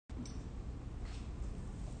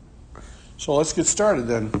So let's get started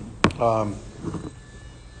then.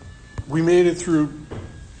 We made it through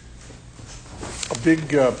a big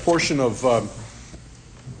portion of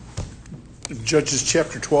Judges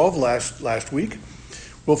chapter 12 last week.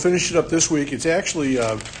 We'll finish it up this week. It's actually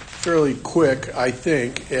fairly quick, I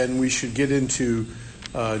think, and we should get into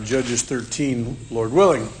Judges 13, Lord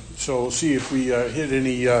willing. So we'll see if we hit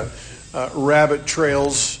any rabbit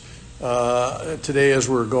trails today as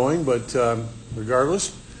we're going, but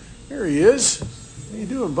regardless, there he is. How you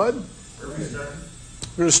doing, bud? Where are we starting?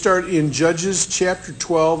 We're going to start in Judges chapter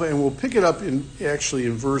 12, and we'll pick it up in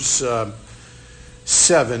verse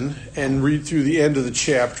 7 and read through the end of the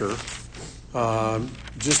chapter,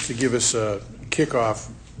 just to give us a kickoff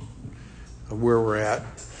of where we're at.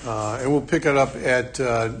 And we'll pick it up at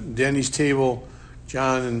Danny's table,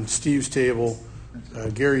 John and Steve's table,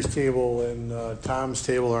 Gary's table, and Tom's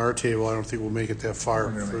table, and our table. I don't think we'll make it that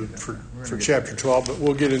far for chapter 12, but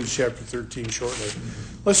we'll get into chapter 13 shortly.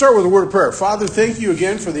 Let's start with a word of prayer. Father, thank you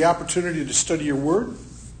again for the opportunity to study your word.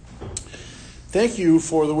 Thank you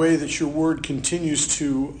for the way that your word continues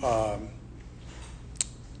to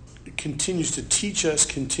teach us,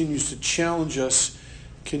 continues to challenge us,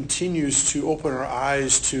 continues to open our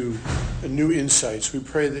eyes to new insights. We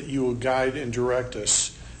pray that you will guide and direct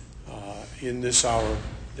us in this hour,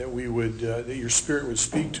 that we would, that your Spirit would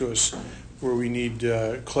speak to us where we need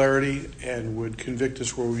clarity and would convict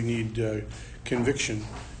us where we need conviction.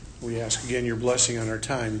 We ask again your blessing on our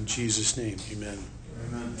time in Jesus' name. Amen.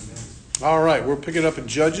 Amen. All right, we'll pick it up in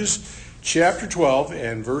Judges chapter 12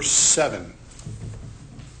 and verse 7.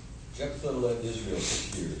 Jephthah led Israel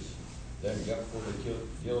 6 years. Then Jephthah the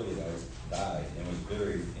Gileadite died and was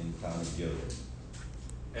buried in the town of Gilead.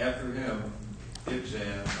 After him,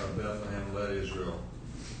 Ibzan of Bethlehem led Israel.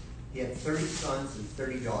 He had 30 sons and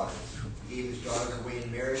 30 daughters. He gave his daughters away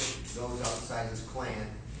in marriage to those outside his clan.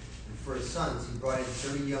 And for his sons, he brought in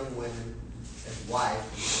 30 young women as wives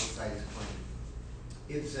from outside his clan.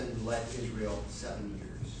 Ibzan led Israel 7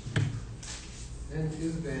 years. Then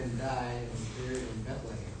Ibzan died and was buried in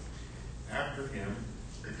Bethlehem. After him,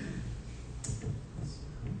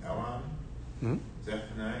 Elam,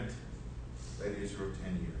 Zephaniah, led Israel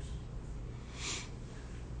 10 years.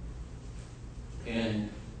 And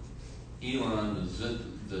Elon,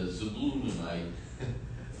 the Zebulunite,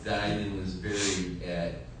 died and was buried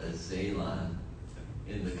at Azalon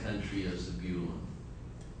in the country of Zebulun.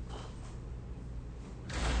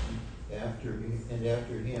 After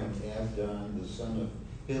him, Abdon, the son of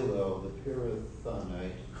Hillel, the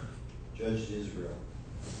Pirathonite, judged Israel.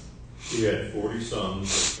 He had 40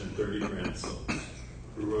 sons and 30 grandsons,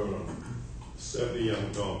 who rode on 70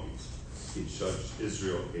 young donkeys. He judged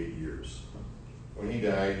Israel 8 years. When he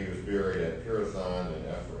died, he was buried at Pirathon in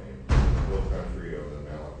Ephraim, the hill country of the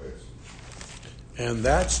Amalekites. And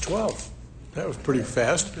that's 12. That was pretty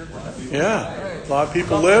fast. Yeah, a lot of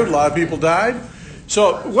people lived, a lot of people died.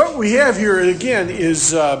 So what we have here, again,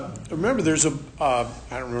 is, remember there's I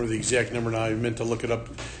don't remember the exact number now, I meant to look it up.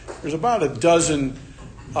 There's about a dozen,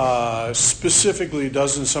 specifically a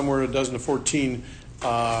dozen to 14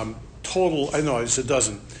 total, I know it's a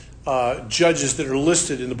dozen, judges that are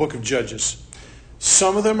listed in the book of Judges.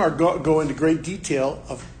 Some of them are go into great detail,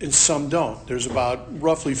 and some don't. There's about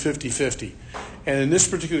roughly 50-50. And in this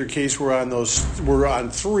particular case, we're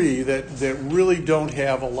on three that really don't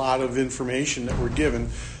have a lot of information that we're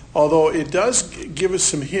given, although it does give us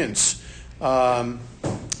some hints.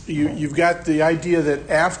 You've got the idea that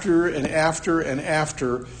after and after and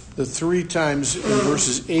after, the three times in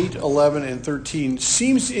verses 8, 11, and 13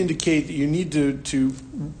 seems to indicate that you need to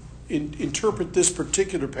interpret this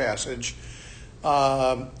particular passage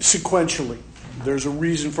sequentially. There's a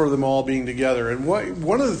reason for them all being together. And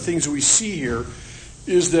one of the things that we see here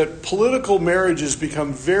is that political marriages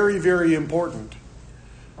become very, very important.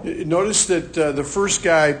 Notice that the first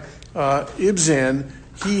guy, Ibzan,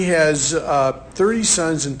 he has 30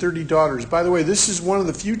 sons and 30 daughters. By the way, this is one of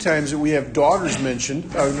the few times that we have daughters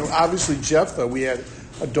mentioned. Obviously, Jephthah, we had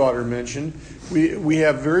a daughter mentioned. We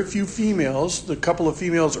have very few females. The couple of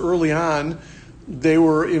females early on, they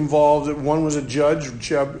were involved. One was a judge,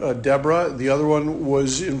 Deborah. The other one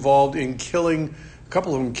was involved in killing. A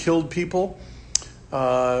couple of them killed people.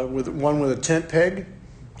 With one with a tent peg.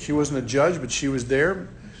 She wasn't a judge, but she was there.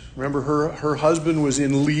 Remember, her husband was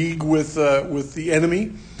in league with the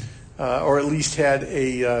enemy, or at least had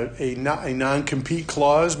a non-compete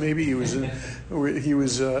clause. Maybe he was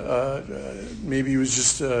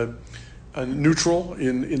just neutral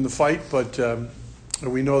in the fight, but.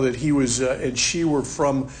 We know that he was and she were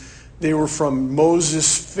they were from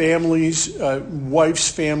Moses' family's, wife's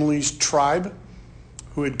family's tribe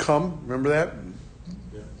who had come. Remember that?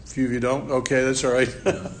 few of you don't. Okay, that's all right.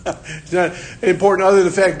 It's not important other than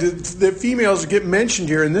the fact that females get mentioned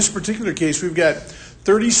here. In this particular case, we've got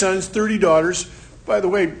 30 sons, 30 daughters. By the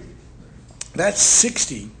way, that's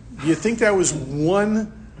 60. Do you think that was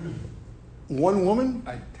one woman?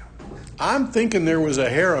 I'm thinking there was a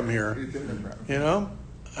harem here. You know,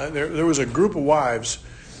 there was a group of wives,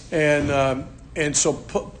 and so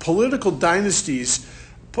political dynasties,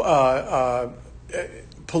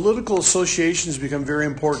 political associations become very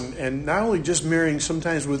important, and not only just marrying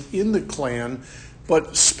sometimes within the clan,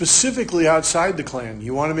 but specifically outside the clan.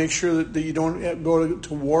 You want to make sure that you don't go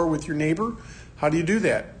to war with your neighbor. How do you do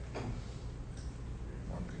that?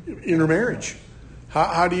 Intermarriage.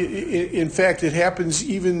 How do you? In fact, it happens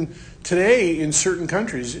even today in certain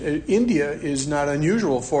countries. India is not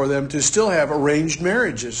unusual for them to still have arranged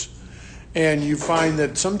marriages. And you find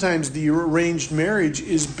that sometimes the arranged marriage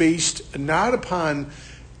is based not upon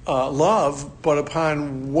love, but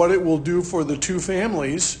upon what it will do for the two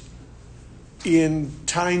families in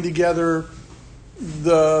tying together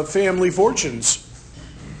the family fortunes.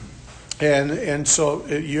 And so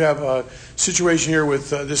you have a situation here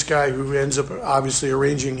with this guy who ends up obviously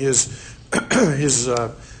arranging his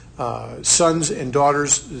sons and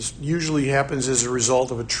daughters. This usually happens as a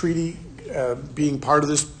result of a treaty being part of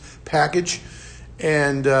this package.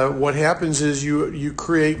 And what happens is you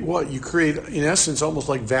create what? You create, in essence, almost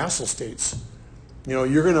like vassal states. You know,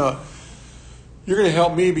 you're gonna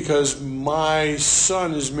help me because my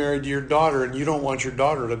son is married to your daughter, and you don't want your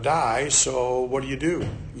daughter to die. So what do?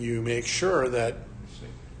 You make sure that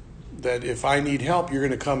if I need help, you're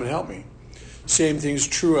going to come and help me. Same thing's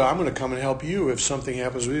true. I'm going to come and help you if something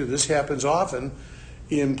happens with you. This happens often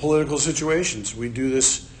in political situations. We do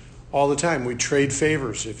this all the time. We trade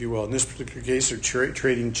favors, if you will. In this particular case, they're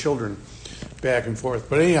trading children back and forth.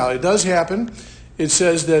 But anyhow, it does happen. It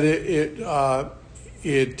says that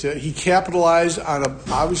he capitalized on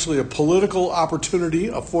obviously a political opportunity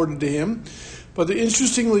afforded to him. But the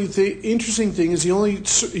interesting thing is he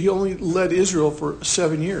only led Israel for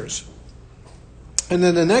 7 years. And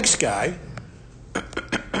then the next guy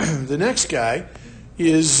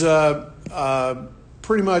is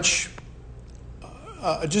pretty much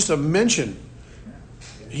just a mention.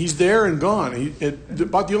 He's there and gone.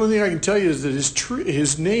 About the only thing I can tell you is that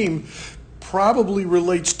his name probably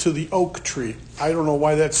relates to the oak tree. I don't know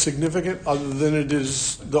why that's significant, other than it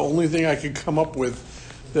is the only thing I could come up with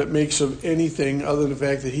that makes of anything other than the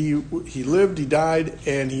fact that he lived, he died,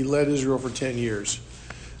 and he led Israel for 10 years.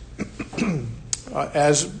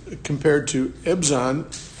 As compared to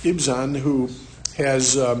Ibzan, who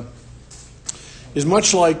is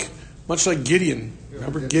much like Gideon.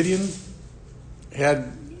 Remember Gideon he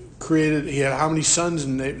had how many sons,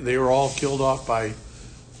 and they were all killed off by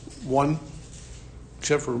one,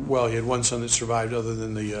 except for, he had one son that survived other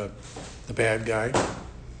than the bad guy.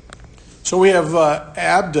 So we have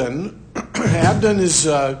Abdon. Abdon is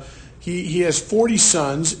he has 40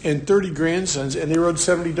 sons and 30 grandsons, and they rode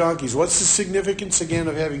 70 donkeys. What's the significance again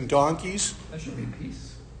of having donkeys? That should be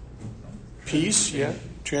peace. Peace, yeah.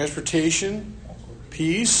 Transportation,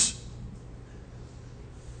 peace.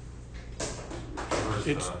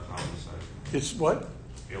 It's what?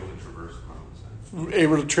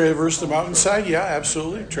 Able to traverse the mountainside, yeah,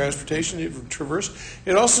 absolutely. Transportation, traverse.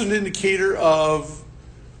 It also is an indicator of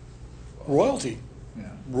royalty. Yeah.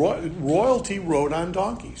 Royalty rode on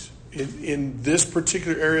donkeys in this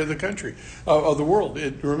particular area of the country, of the world.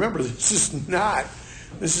 Remember, this is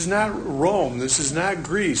not Rome. This is not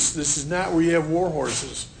Greece. This is not where you have war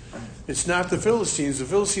horses. It's not the Philistines. The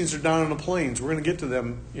Philistines are down on the plains. We're going to get to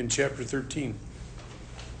them in chapter 13.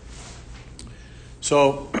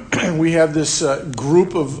 So we have this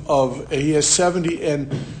group of he has 70, and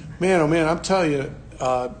man, oh man, I'm telling you,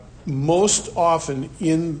 most often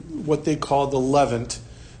in what they call the Levant,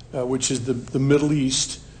 which is the Middle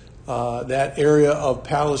East, that area of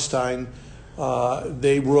Palestine,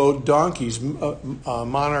 they rode donkeys.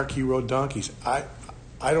 Monarchy rode donkeys. I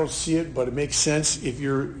don't see it, but it makes sense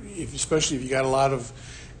especially if you got a lot of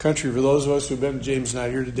country. For those of us who've been, James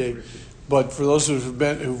not here today, but for those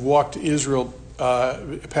who've walked to Israel,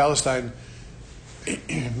 Palestine,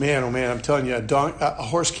 man, oh man, I'm telling you, a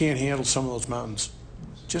horse can't handle some of those mountains.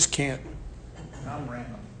 Just can't. Tom ran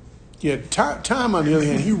them. Yeah, Tom, on the other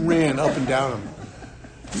hand, he ran up and down them.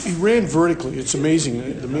 He ran vertically. It's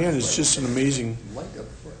amazing. The man is just an amazing. Light of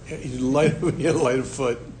foot. He's light of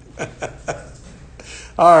foot.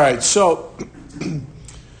 All right, so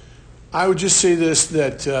I would just say this,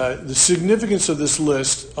 that the significance of this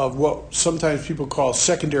list of what sometimes people call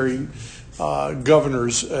secondary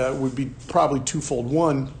governors would be probably twofold.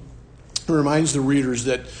 One, reminds the readers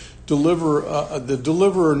that the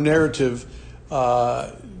deliverer narrative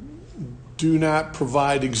do not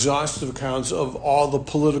provide exhaustive accounts of all the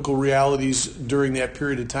political realities during that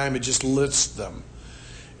period of time. It just lists them.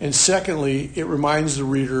 And secondly, it reminds the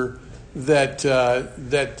reader that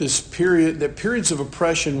periods of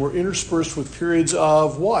oppression were interspersed with periods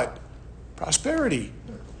of what? Prosperity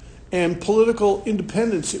and political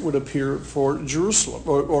independence, it would appear, for Jerusalem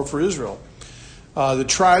or for Israel. The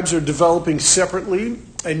tribes are developing separately,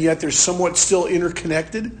 and yet they're somewhat still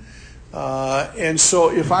interconnected. And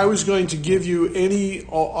so if I was going to give you any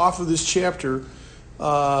off of this chapter,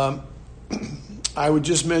 I would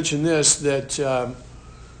just mention this,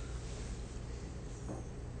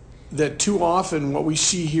 that too often what we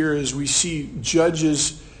see here is we see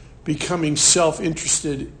judges becoming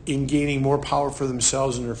self-interested in gaining more power for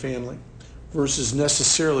themselves and their family versus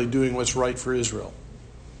necessarily doing what's right for Israel.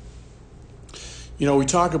 You know, we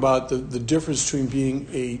talk about the difference between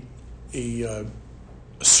being a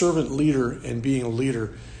servant leader and being a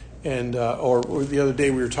leader. And or the other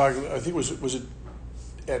day we were talking, I think was it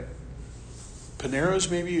at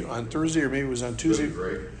Panera's maybe on Thursday, or maybe it was on Tuesday.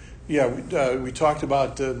 Great. Yeah, we talked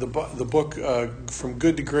about the book From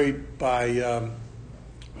Good to Great by,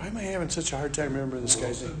 why am I having such a hard time remembering this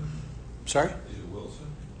guy's name? Sorry? Is it Wilson?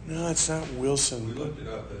 No, it's not Wilson. We looked it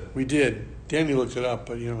up. We did. Danny looked it up,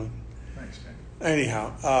 but Thanks, man.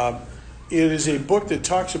 anyhow, it is a book that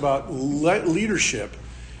talks about leadership,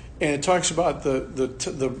 and it talks about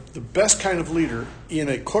the best kind of leader in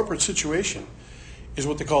a corporate situation is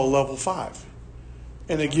what they call a level 5.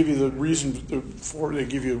 And they give you the reason for. They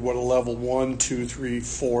give you what a level 1, 2, 3,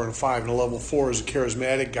 4, and 5. And a level 4 is a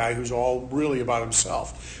charismatic guy who's all really about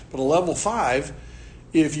himself. But a level 5,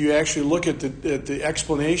 if you actually look at the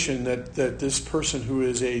explanation that this person who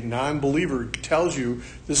is a non-believer tells you,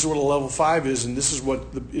 this is what a level 5 is, and this is what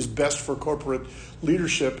is best for corporate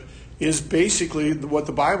leadership, is basically what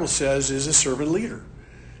the Bible says is a servant leader.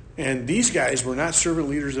 And these guys were not servant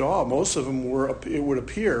leaders at all. Most of them were. It would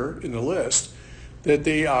appear in the list that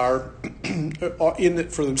they are in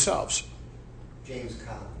it for themselves. James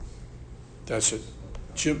Collins. That's it.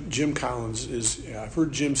 Jim Collins is. I've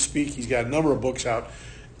heard Jim speak. He's got a number of books out.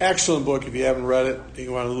 Excellent book. If you haven't read it,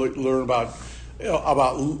 you want to learn about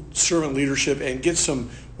servant leadership and get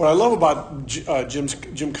some. What I love about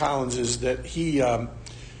Jim Collins is that he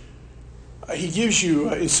gives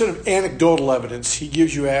you, instead of anecdotal evidence, he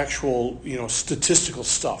gives you actual statistical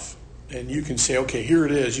stuff, and you can say, okay, here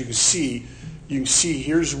it is. You can see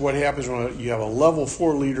here's what happens when you have a level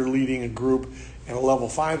 4 leader leading a group and a level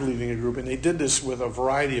 5 leading a group. And they did this with a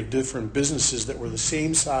variety of different businesses that were the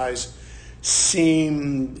same size,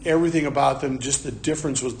 same everything about them, just the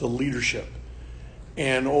difference was the leadership.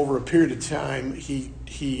 And over a period of time, he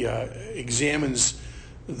examines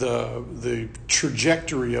the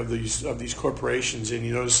trajectory of these corporations, and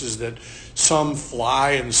he notices that some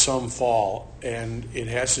fly and some fall, and it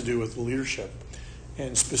has to do with leadership.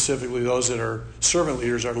 And specifically those that are servant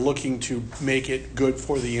leaders are looking to make it good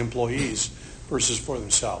for the employees versus for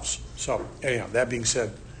themselves. So anyhow, that being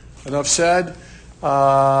said, enough said. If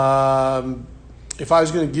I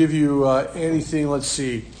was going to give you anything, let's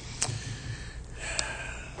see.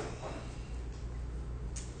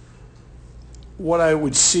 What I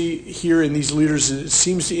would see here in these leaders, it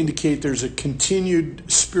seems to indicate there's a continued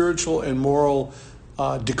spiritual and moral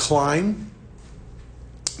decline.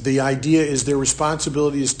 The idea is their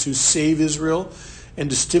responsibility is to save Israel and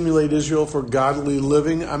to stimulate Israel for godly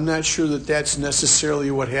living. I'm not sure that that's necessarily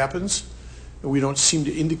what happens. We don't seem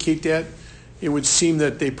to indicate that. It would seem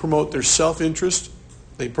that they promote their self-interest.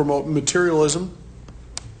 They promote materialism.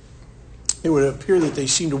 It would appear that they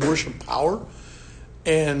seem to worship power.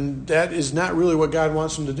 And that is not really what God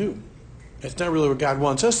wants them to do. That's not really what God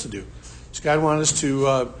wants us to do. Does God want us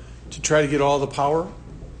to try to get all the power?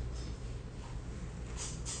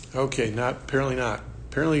 Okay, apparently not.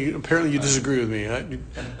 Apparently you disagree with me.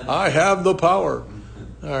 I have the power.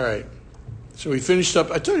 All right. So we finished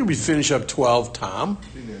up. I told you we finished up 12, Tom.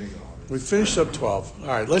 We finished up 12. All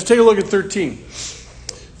right. Let's take a look at 13.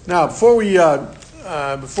 Now, before we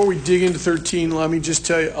dig into 13, let me just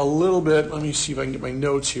tell you a little bit. Let me see if I can get my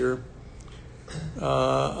notes here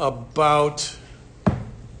about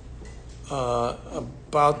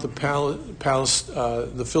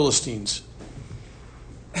the Philistines.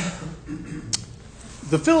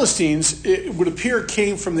 The Philistines, it would appear,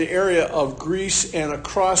 came from the area of Greece and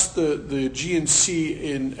across the Aegean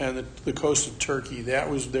Sea and the coast of Turkey. That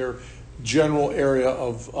was their general area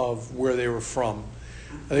of where they were from.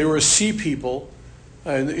 They were a sea people.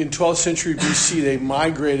 In 12th century BC, they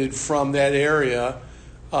migrated from that area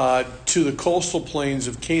to the coastal plains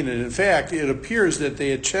of Canaan. In fact, it appears that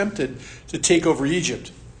they attempted to take over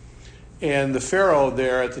Egypt. And the Pharaoh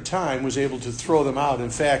there at the time was able to throw them out. In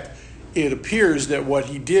fact, it appears that what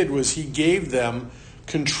he did was he gave them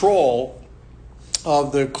control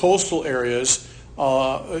of the coastal areas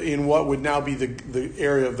in what would now be the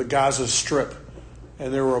area of the Gaza Strip.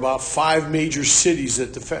 And there were about 5 major cities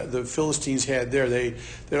that the Philistines had there.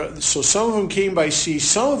 So some of them came by sea,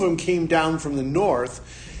 some of them came down from the north,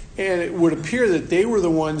 and it would appear that they were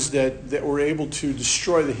the ones that were able to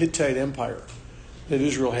destroy the Hittite Empire that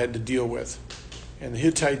Israel had to deal with. And the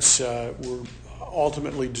Hittites were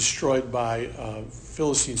ultimately destroyed by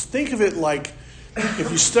Philistines. Think of it like,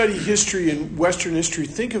 if you study history and Western history,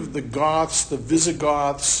 think of the Goths, the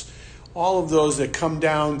Visigoths, all of those that come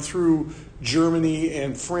down through Germany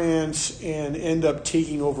and France and end up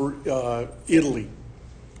taking over Italy.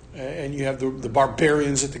 And you have the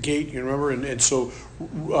barbarians at the gate, you remember? And so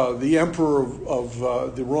the emperor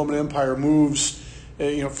of the Roman Empire moves.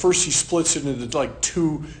 First he splits it into like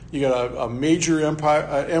 2. You got a major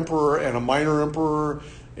emperor and a minor emperor.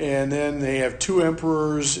 And then they have 2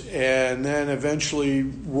 emperors. And then eventually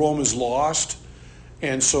Rome is lost.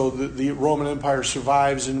 And so the Roman Empire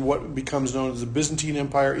survives in what becomes known as the Byzantine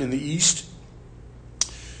Empire in the east.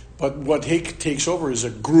 But what takes over is a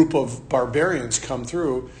group of barbarians come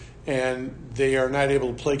through, and they are not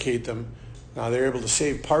able to placate them. Now they're able to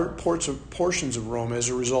save portions of Rome as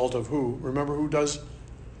a result of who? Remember who does?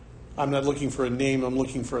 I'm not looking for a name, I'm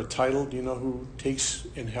looking for a title. Do you know who takes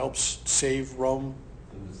and helps save Rome?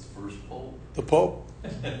 It was the first pope. The Pope.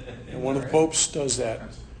 And one of the popes does that.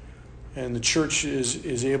 And the church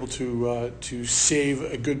is able to save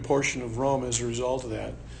a good portion of Rome as a result of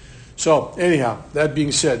that. So, anyhow, that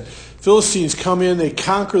being said, Philistines come in, they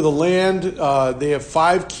conquer the land. They have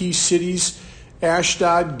 5 key cities: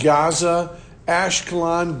 Ashdod, Gaza,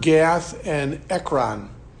 Ashkelon, Gath, and Ekron.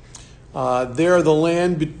 They're the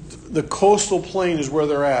land, the coastal plain is where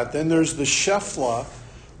they're at. Then there's the Shephelah,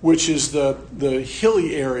 which is the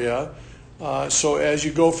hilly area. So as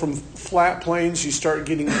you go from flat plains, you start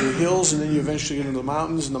getting into the hills, and then you eventually get into the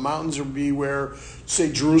mountains. And the mountains will be where,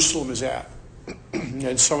 say, Jerusalem is at.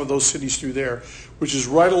 And some of those cities through there, which is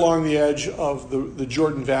right along the edge of the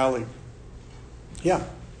Jordan Valley. Yeah.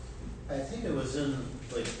 I think it was in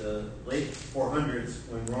like the late 400s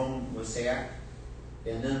when Rome was sacked,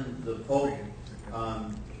 and then the Pope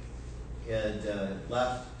had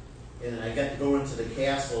left, and I got to go into the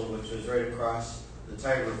castle, which was right across the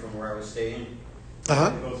Tiber from where I was staying.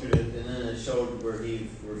 Uh-huh. Go through it, and then it showed where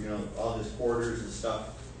all his quarters and stuff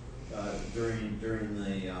during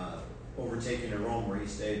the overtaking of Rome where he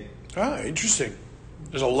stayed. Ah, interesting.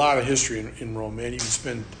 There's a lot of history in Rome, man. You can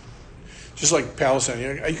spend, just like Palestine,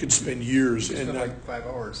 you could spend years. We spent like 5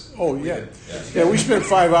 hours. Oh, yeah. Yeah, we spent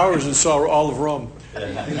 5 hours and saw all of Rome. Yeah,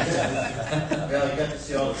 I got to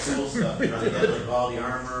see all the cool stuff. They had like all the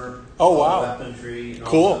armor, oh, wow. all the weaponry, and all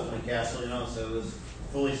cool. the stuff in the castle, so it was a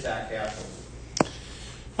fully stacked castle.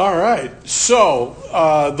 All right. So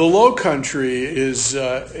the low country is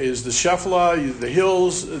the Shephelah, the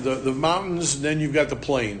hills, the mountains, and then you've got the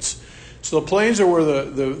plains. So the plains are where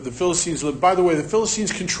the Philistines live. By the way, the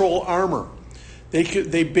Philistines control armor.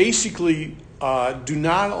 They basically do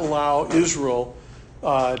not allow Israel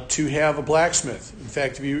to have a blacksmith. In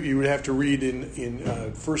fact, you would have to read in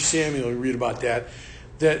 1 Samuel, you read about that.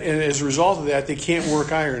 And as a result of that, they can't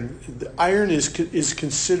work iron. The iron is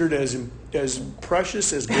considered as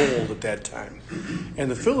precious as gold at that time.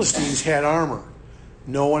 And the Philistines had armor.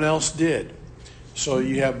 No one else did. So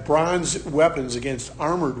you have bronze weapons against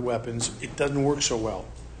armored weapons. It doesn't work so well,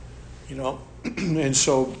 And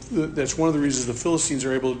so that's one of the reasons the Philistines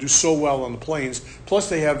are able to do so well on the plains. Plus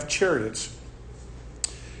they have chariots.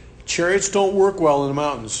 Chariots don't work well in the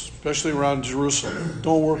mountains, especially around Jerusalem.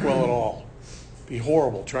 Don't work well at all. Be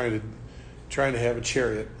horrible trying to have a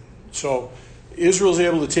chariot. So Israel's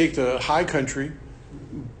able to take the high country,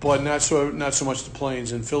 but not so much the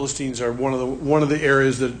plains. And Philistines are one of the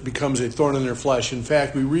areas that becomes a thorn in their flesh. In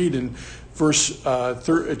fact, we read in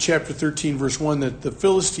chapter 13, verse 1, that the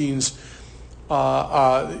Philistines,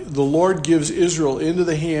 the Lord gives Israel into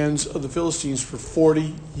the hands of the Philistines for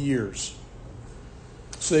 40 years.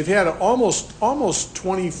 So they've had almost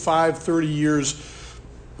 25, 30 years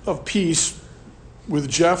of peace with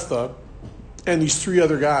Jephthah and these 3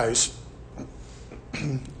 other guys,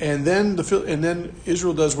 and then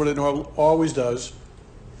Israel does what it always does.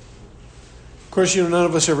 Of course, none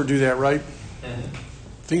of us ever do that, right?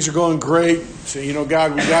 Things are going great. Say,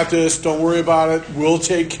 God, we got this. Don't worry about it. We'll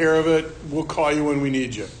take care of it. We'll call you when we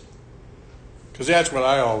need you. Because that's what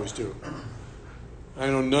I always do. I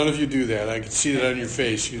know none of you do that. I can see that on your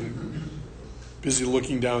face. You're busy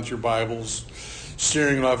looking down at your Bibles,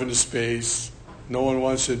 staring off into space. No one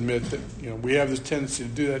wants to admit that, we have this tendency to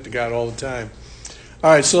do that to God all the time. All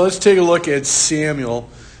right, so let's take a look at Samson.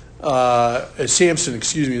 This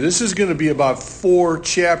is going to be about 4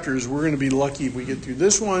 chapters. We're going to be lucky if we get through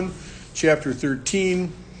this one, chapter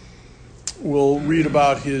 13. We'll read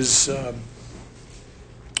about read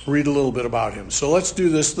a little bit about him. So let's do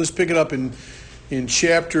this. Let's pick it up in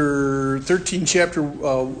chapter 13, chapter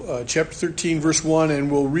 13, verse 1,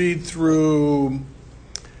 and we'll read through.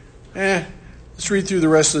 Let's read through the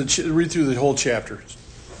rest of read through the whole chapter.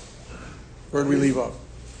 Where did we leave off?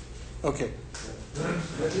 Okay.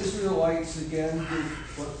 The Israelites again did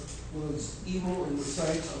what was evil in the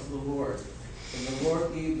sight of the Lord, and the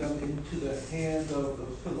Lord gave them into the hand of the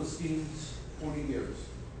Philistines 40 years.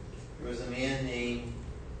 There was a man named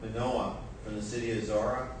Minoah from the city of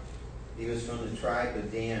Zorah. He was from the tribe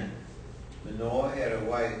of Dan. Minoah had a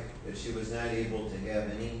wife, but she was not able to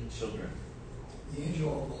have any children. The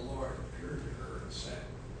angel of the Lord appeared to her and said,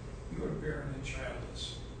 "You are barren and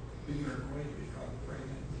childless, but you are going to become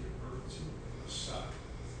pregnant and give birth to a son.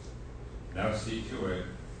 Now see to it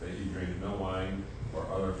that you drink no wine or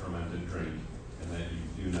other fermented drink, and that you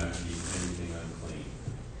do not eat anything unclean.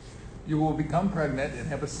 You will become pregnant and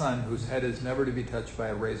have a son whose head is never to be touched by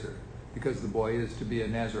a razor, because the boy is to be a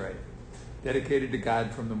Nazarite, dedicated to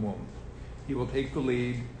God from the womb. He will take the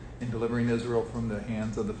lead in delivering Israel from the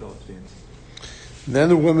hands of the Philistines." Then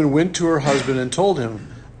the woman went to her husband and told him,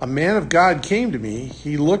 "A man of God came to me.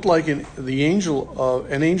 He looked like an angel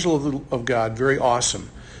of God, very awesome.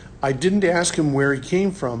 I didn't ask him where he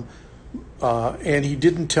came from, and he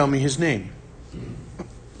didn't tell me his name.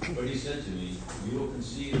 But he said to me, you will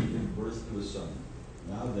conceive and give birth to a son.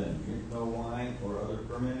 Now then, drink no wine or other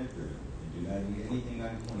fermented drink, and do not eat anything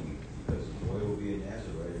unclean, because the boy will be a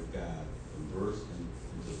Nazarite of God from birth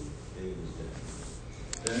until the day of his death."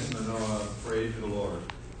 Then Minoah prayed to the Lord,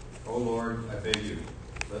 "O Lord, I beg you,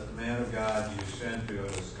 let the man of God you send to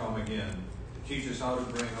us come again to teach us how to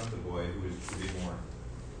bring up the boy who is to be born."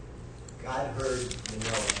 God heard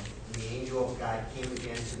Minoah, and the angel of God came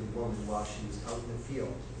again to the woman while she was out in the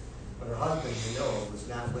field. But her husband, Minoah, was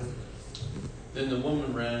not with her. Then the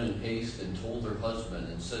woman ran in haste and told her husband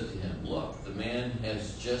and said to him, "Look, the man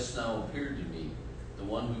has just now appeared to me, the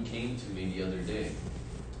one who came to me the other day."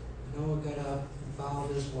 Manoah got up and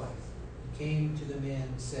followed his wife. He came to the man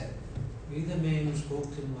and said, "Are you the man who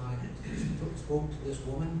spoke to this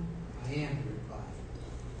woman?" "I am," he replied.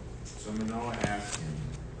 So Minoah asked him,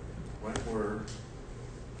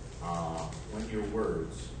 when your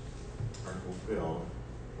words are fulfilled,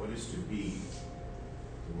 what is to be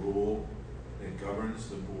the rule that governs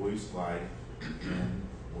the boy's life and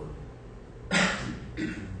work?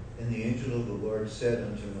 And the angel of the Lord said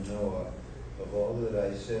unto Manoah, "Of all that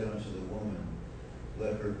I said unto the woman,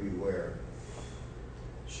 let her beware.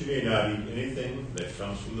 She may not eat anything that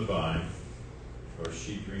comes from the vine, nor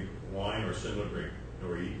she drink wine or similar drink,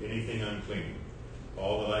 nor eat anything unclean.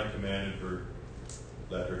 All that I commanded her,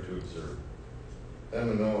 let her to observe." Then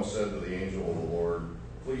Minoah said to the angel of the Lord,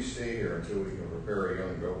 "Please stay here until we can prepare a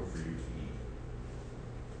young goat for you to eat."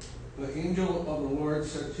 The angel of the Lord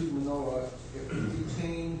said to Minoah, "If you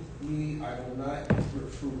detain me, I will not eat your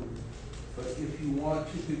food. But if you want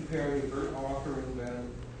to prepare a burnt offering,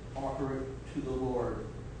 then offer it to the Lord."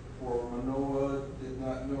 For Minoah did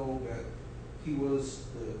not know that he was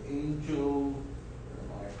the angel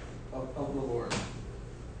of the Lord.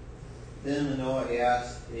 Then Minoah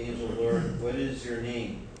asked the angel of the Lord, "What is your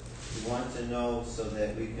name? We want to know so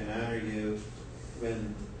that we can honor you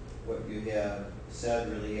when what you have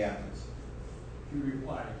said really happens." He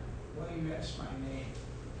replied, "Why do you ask my name?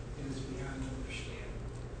 It is beyond understanding."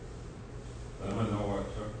 Then Minoah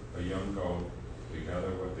took a young goat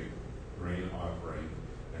together with the grain offering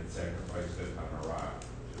and sacrificed it on a rock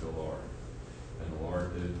to the Lord. And the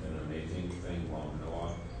Lord did an amazing thing while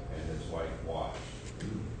Minoah and his wife watched.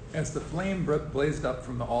 As the flame blazed up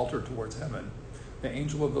from the altar towards heaven, the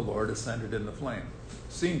angel of the Lord ascended in the flame.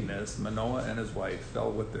 Seeing this, Manoah and his wife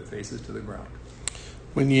fell with their faces to the ground.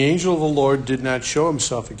 When the angel of the Lord did not show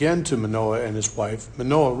himself again to Manoah and his wife,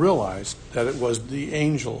 Manoah realized that it was the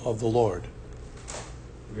angel of the Lord.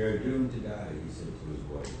 "We are doomed to die," he said to his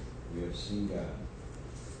wife. "We have seen God."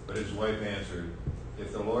 But his wife answered,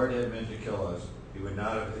 "If the Lord had meant to kill us, he would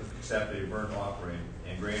not have accepted a burnt offering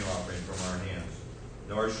and grain offering from our hands,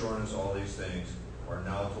 nor shown us all these things, or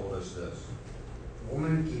now told us this." The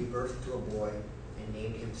woman gave birth to a boy and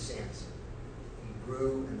named him Sampson. He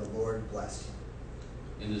grew, and the Lord blessed him.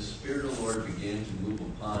 And the Spirit of the Lord began to move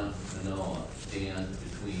upon Minoah, Dan,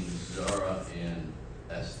 between Zorah and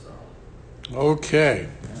That's the problem. Okay.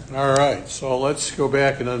 All right. So let's go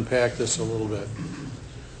back and unpack this a little bit.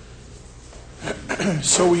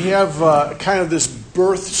 So we have kind of this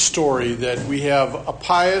birth story that we have a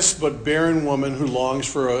pious but barren woman who longs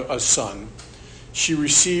for a son. She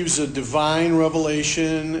receives a divine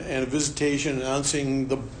revelation and a visitation announcing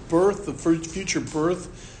the future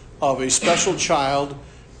birth of a special child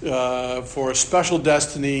for a special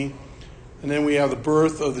destiny. And then we have the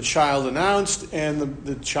birth of the child announced, and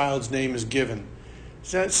the child's name is given.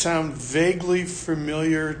 Does that sound vaguely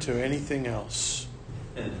familiar to anything else?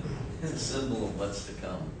 It's a symbol of what's to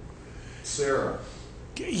come. Sarah.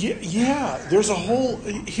 Yeah, there's a whole...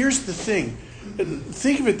 Here's the thing.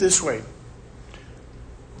 Think of it this way.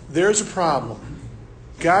 There's a problem.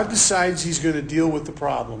 God decides he's going to deal with the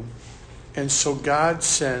problem, and so God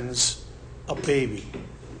sends a baby.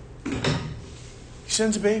 He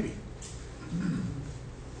sends a baby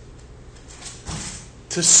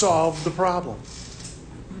to solve the problem.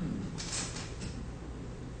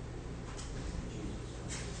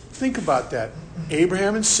 Think about that.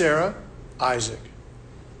 Abraham and Sarah, Isaac.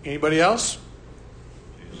 Anybody else?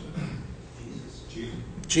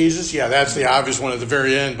 Jesus, yeah, that's the obvious one at the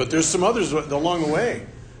very end, but there's some others along the way.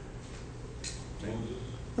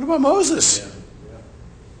 What about Moses?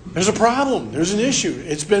 There's a problem. There's an issue.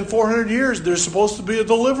 It's been 400 years. There's supposed to be a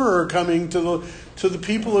deliverer coming to the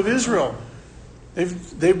people of Israel.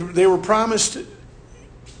 They were promised.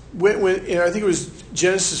 When I think it was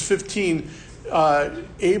Genesis 15,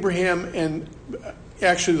 Abraham and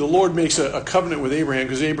actually the Lord makes a covenant with Abraham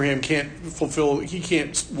because Abraham can't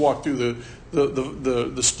walk through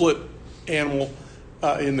the split animal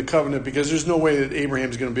in the covenant because there's no way that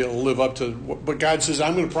Abraham's going to be able to live up to. But God says,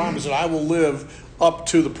 I'm going to promise that I will live up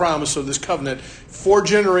to the promise of this covenant. 4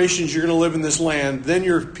 generations you're going to live in this land. Then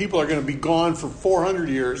your people are going to be gone for 400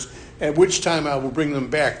 years, at which time I will bring them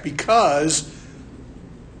back. Because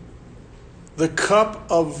the cup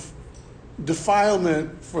of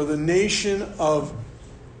defilement for the nation of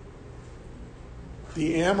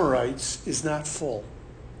the Amorites is not full.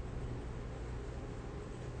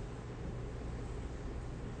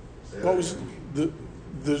 What was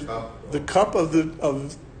the cup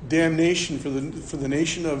of damnation for the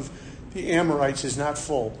nation of the Amorites is not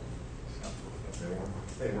full.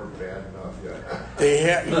 They weren't bad enough yet. They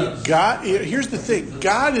had God. Here's the thing: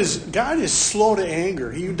 God is slow to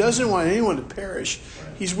anger. He doesn't want anyone to perish.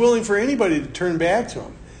 He's willing for anybody to turn back to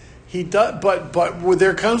him. He does, but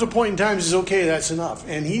there comes a point in time he says, "Okay, that's enough."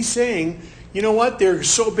 And he's saying, "You know what? They're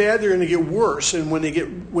so bad; they're going to get worse. And when they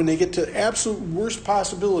get to absolute worst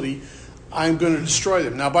possibility, I'm going to destroy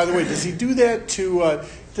them." Now, by the way, does he do that to?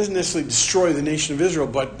 Doesn't necessarily destroy the nation of Israel,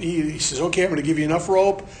 but he says, "Okay, I'm going to give you enough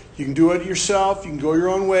rope. You can do it yourself. You can go your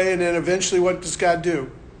own way." And then eventually, what does God do?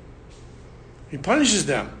 He punishes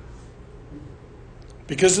them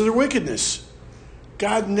because of their wickedness.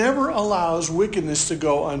 God never allows wickedness to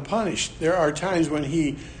go unpunished. There are times when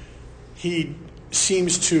He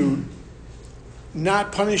seems to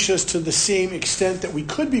not punish us to the same extent that we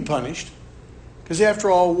could be punished, because after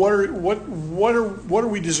all, what are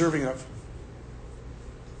we deserving of?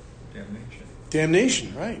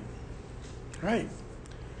 Damnation, right? Right.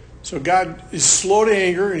 So God is slow to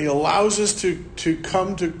anger, and He allows us to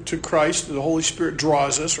come to Christ. The Holy Spirit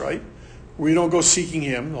draws us, right? We don't go seeking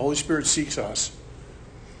Him. The Holy Spirit seeks us.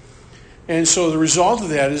 And so the result of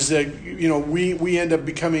that is that we end up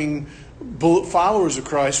becoming followers of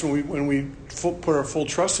Christ when we put our full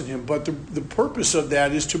trust in Him. But the purpose of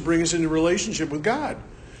that is to bring us into relationship with God.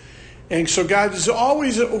 And so God is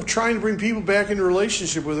always trying to bring people back into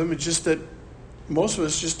relationship with Him. It's just that most of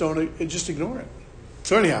us just ignore it.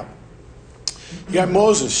 So anyhow, you got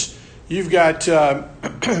Moses. You've got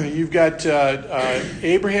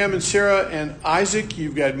Abraham and Sarah and Isaac.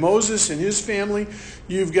 You've got Moses and his family.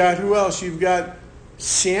 You've got who else? You've got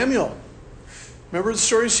Samuel. Remember the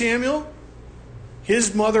story of Samuel?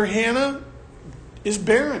 His mother Hannah is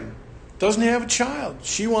barren, doesn't have a child.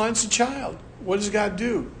 She wants a child. What does God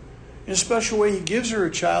do? In a special way, He gives her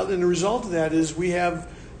a child, and the result of that is we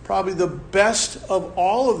have probably the best of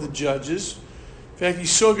all of the judges. In fact,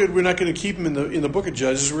 he's so good we're not going to keep him in the book of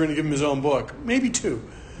Judges. We're going to give him his own book, maybe 2.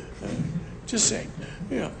 Just saying,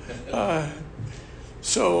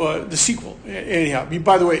 So the sequel, anyhow.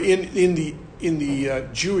 By the way, in the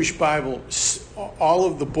Jewish Bible, all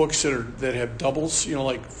of the books that have doubles,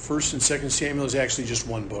 like 1st and 2nd Samuel is actually just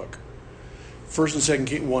one book. 1st and 2nd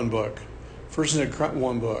King, one book. 1st and 2nd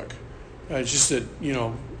one book. It's just that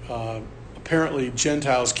apparently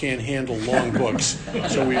Gentiles can't handle long books,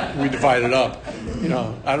 so we divide it up.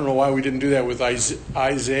 I don't know why we didn't do that with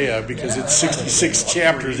Isaiah, because it's 66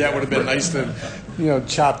 chapters. That would have been nice to,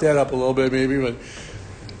 chop that up a little bit maybe. But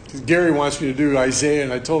Gary wants me to do Isaiah,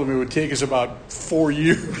 and I told him it would take us about 4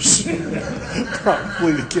 years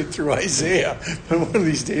probably to get through Isaiah. But one of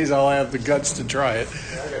these days I'll have the guts to try it.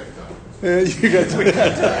 You got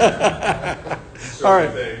to. All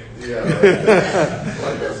right.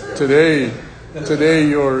 Today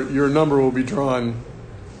your number will be drawn.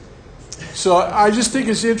 So I just think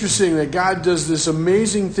it's interesting that God does this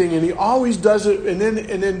amazing thing, and He always does it. And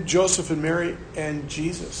then Joseph and Mary and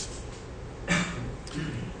Jesus.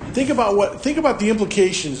 Think about the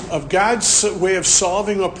implications of God's way of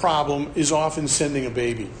solving a problem is often sending a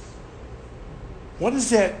baby. What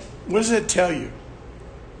does that tell you?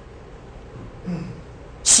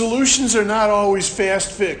 Solutions are not always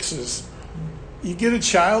fast fixes. You get a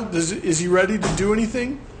child, is he ready to do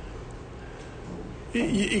anything?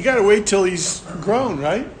 You got to wait till he's grown,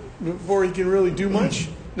 right? Before he can really do much.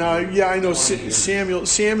 Now, I know Samuel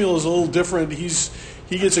is a little different. He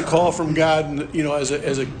gets a call from God, as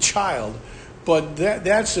a child, but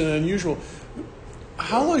that's an unusual.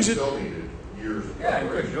 How long is it? Still needed years of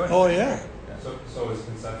Oh yeah. So is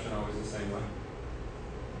conception always the same way?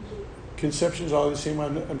 Conception is always the same.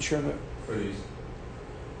 I'm sure that. For these,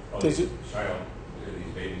 Does it? Child,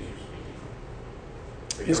 these babies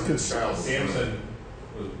you're speaking of. Samson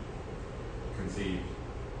was conceived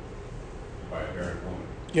by a barren woman.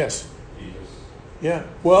 Yes. Jesus. Yeah.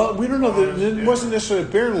 Well, we don't know that it wasn't necessarily a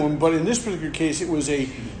barren woman, but in this particular case, it was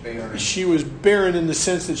she was barren in the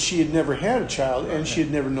sense that she had never had a child and she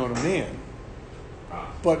had never known a man.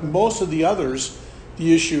 But most of the others,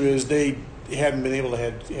 the issue is they hadn't been able to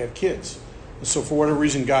have kids. So for whatever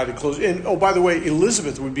reason, God had closed. And by the way,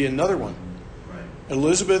 Elizabeth would be another one. Right.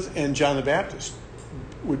 Elizabeth and John the Baptist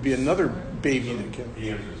would be another baby that came.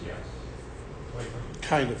 The answer is yes.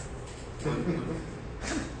 Kind of.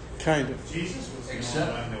 Kind of. Jesus was the Except-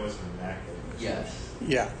 only one that was immaculate. Yes.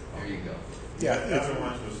 Yeah. There you go. Yeah. The other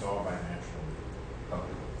ones was all by natural.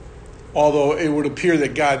 Although it would appear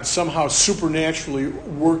that God somehow supernaturally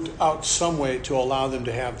worked out some way to allow them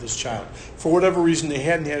to have this child. For whatever reason, they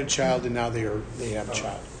hadn't had a child, and now they have a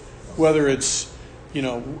child. Whether it's,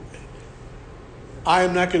 I'm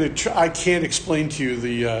not going to. I can't explain to you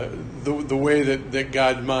the way that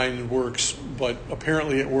God's mind works, but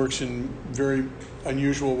apparently it works in very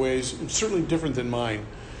unusual ways. It's certainly different than mine.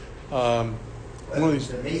 One of these.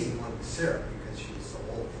 The amazing one was Sarah, because she was so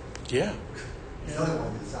old. Yeah. The other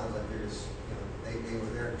one, it sounds like they're just, they were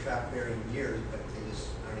there childbearing years, but they just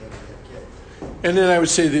aren't able to have kids. And then I would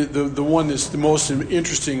say the one that's the most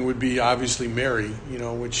interesting would be obviously Mary,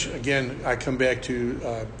 which again I come back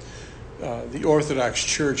to the Orthodox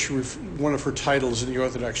Church. One of her titles in the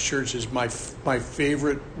Orthodox Church is my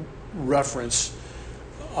favorite reference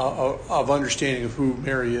of understanding of who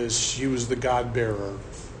Mary is. She was the God bearer.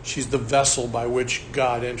 She's the vessel by which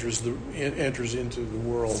God enters into the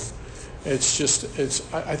world. I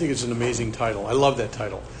think it's an amazing title. I love that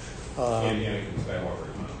title.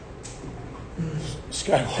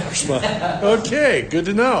 Skywalker's mom. Okay, good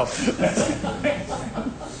to know.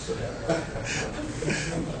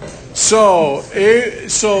 So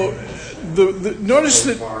the notice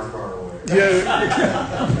that far away.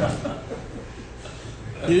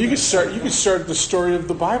 You could start the story of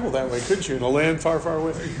the Bible that way, couldn't you? In a land far, far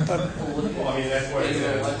away. Well, I mean, that's what it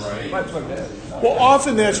is, right? That's what it is. Well,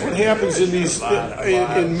 often that's what happens in these.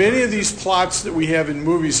 In many of these plots that we have in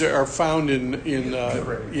movies are found in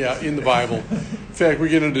the Bible. In fact, we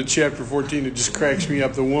get into chapter 14. It just cracks me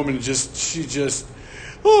up. The woman she just,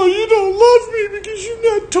 oh, you don't love me because you've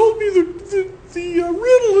not told me the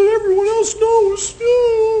riddle that everyone else knows.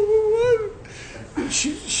 Oh,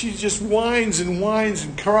 She just whines and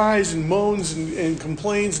cries and moans and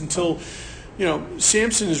complains until,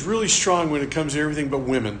 Sampson is really strong when it comes to everything but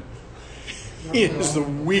women. He is the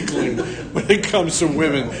weakling when it comes to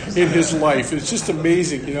women in his life. It's just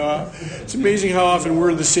amazing, It's amazing how often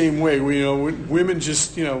we're the same way. Women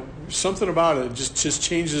just, something about it just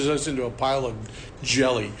changes us into a pile of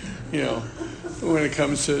jelly, when it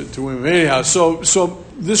comes to women. Anyhow, so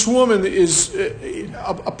this woman is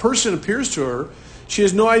a person appears to her. She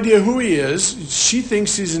has no idea who he is. She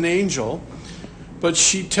thinks he's an angel, but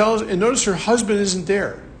she tells. And notice her husband isn't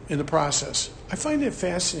there in the process. I find that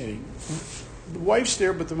fascinating. The wife's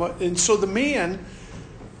there, and so the man.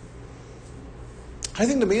 I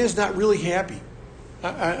think the man is not really happy.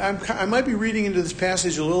 I might be reading into this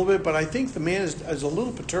passage a little bit, but I think the man is a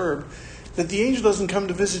little perturbed that the angel doesn't come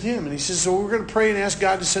to visit him. And he says, so we're going to pray and ask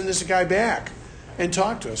God to send this guy back and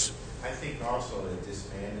talk to us. I think also that this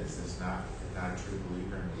man is not a true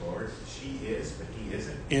believer in the Lord. She is, but he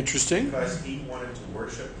isn't. Interesting. Because he wanted to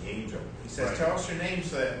worship the angel. He says, Right. tell us your name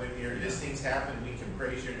so that when these things happen, we can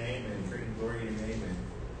praise your name and bring glory to your name. And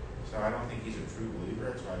so I don't think he's a true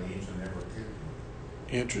believer. That's why the angel never appeared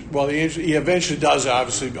to him. Well, the angel, he eventually does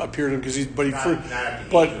obviously appear to him because Not at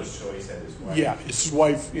the angel's choice, at his wife. Yeah, it's his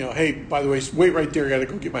wife. Hey, by the way, wait right there. I got to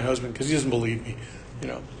go get my husband because he doesn't believe me.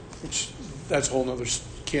 Which that's a whole other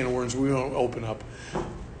can of worms we won't open up.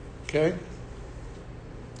 Okay.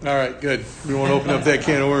 All right, good. We won't open up that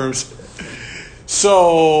can of worms.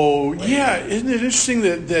 So yeah, isn't it interesting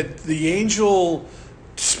that the angel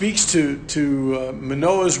speaks to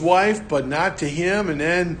Minoah's wife, but not to him, and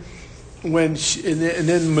then then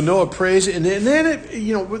Minoah prays, and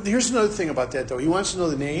then here's another thing about that though. He wants to know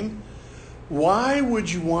the name. Why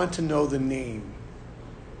would you want to know the name?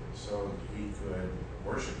 So he could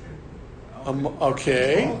worship him.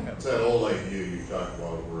 Okay. It's that old idea you talked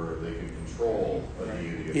about where they can control a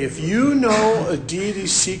deity. If you know a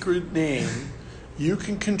deity's secret name, you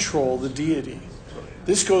can control the deity.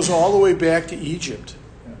 This goes all the way back to Egypt.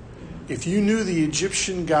 If you knew the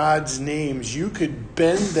Egyptian gods' names, you could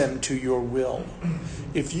bend them to your will.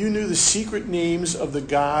 If you knew the secret names of the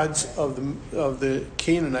gods of the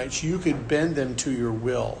Canaanites, you could bend them to your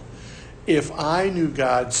will. If I knew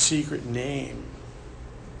God's secret name,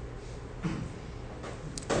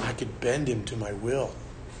 I could bend him to my will.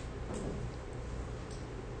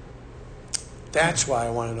 That's why I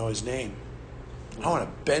want to know his name. I want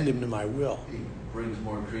to bend him to my will. He brings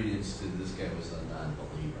more credence to this guy was a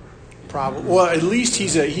non-believer. Probably. Well, at least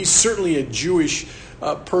he's certainly a Jewish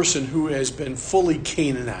person who has been fully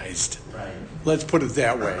Canaanized. Right. Let's put it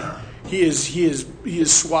that way. He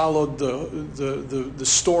has swallowed the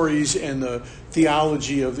stories and the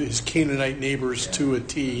theology of his Canaanite neighbors to a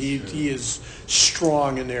T. He is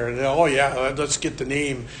strong in there. And, let's get the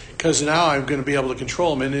name because now I'm going to be able to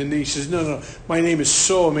control him. And then he says, no, my name is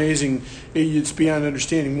so amazing, it's beyond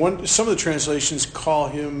understanding. Some of the translations call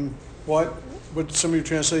him what? What some of your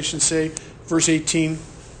translations say? Verse 18.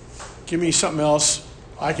 Give me something else.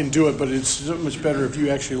 I can do it, but it's so much better if you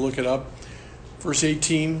actually look it up. Verse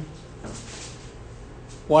 18.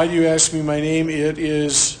 Why do you ask me my name? It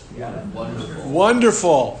is Wonderful.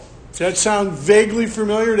 Wonderful. Does that sound vaguely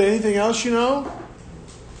familiar to anything else you know?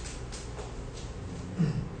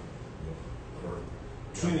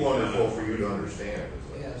 Too wonderful for you to understand.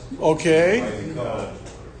 Yes. Okay.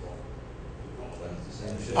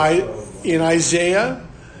 In Isaiah,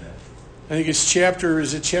 I think it's chapter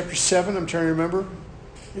 7? I'm trying to remember.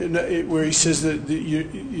 Where he says that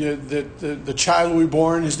the child will be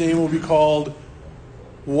born, his name will be called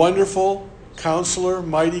Wonderful, Counselor,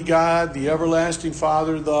 Mighty God, the Everlasting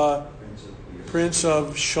Father, the Prince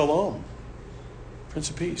of Shalom,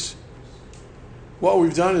 Prince of Peace. What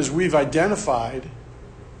we've done is we've identified,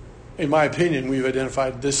 in my opinion,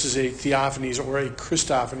 this is a theophanies or a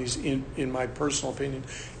Christophanies in my personal opinion.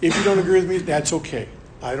 If you don't agree with me, that's okay.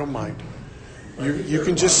 I don't mind. You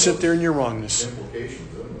can just sit there in your wrongness.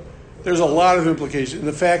 There's a lot of implications. And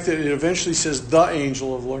the fact that it eventually says the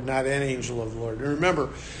angel of the Lord, not an angel of the Lord. And remember,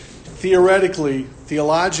 theologically,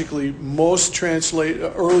 most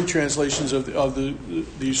early translations of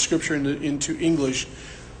the scripture into English,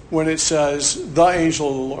 when it says the angel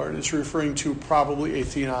of the Lord, it's referring to probably a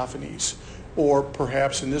theophanies, or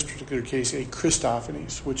perhaps in this particular case a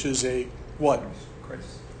Christophanies, which is a what?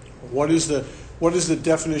 Christ. What is the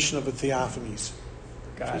definition of a theophanies?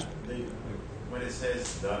 God. When it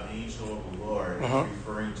says the angel of the Lord, it's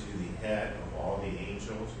referring to the head of all the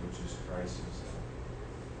angels, which is Christ himself.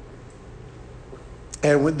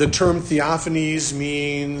 And when the term theophanies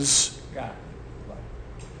means God.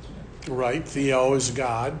 Right, Theo is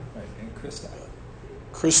God. Right, and Christos.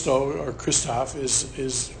 Christo or Christoph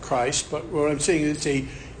is Christ. But what I'm saying is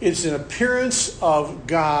it's an appearance of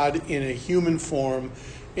God in a human form,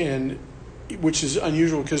 which is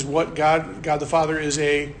unusual because what God the Father is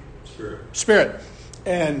a Spirit.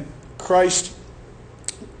 And Christ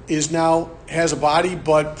has a body,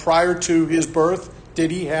 but prior to his birth, did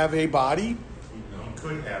he have a body? He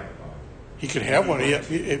could have a body. He could have one.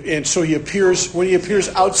 And so when he appears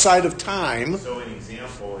outside of time. So an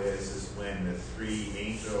example is when the three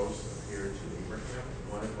angels appeared to Abraham,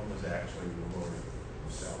 one of them was actually the Lord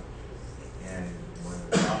himself. And when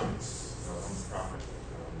the prophet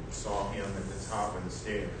saw him at the top of the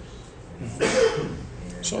stairs.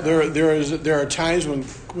 So there are times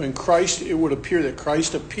when Christ, it would appear that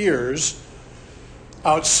Christ appears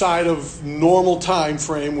outside of normal time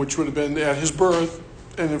frame, which would have been at his birth,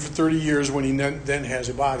 and then for 30 years when he then has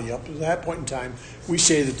a body. Up to that point in time, we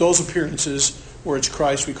say that those appearances where it's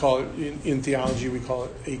Christ, we call it, in theology, we call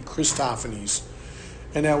it a Christophanies.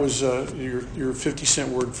 And that was your 50-cent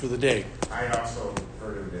word for the day. I also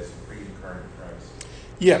heard of it as pre-incarnate Christ.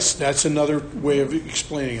 Yes, that's another way of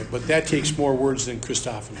explaining it, but that takes more words than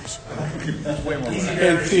Christophanies.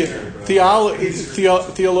 And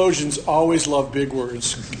theologians always love big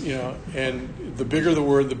words, and the bigger the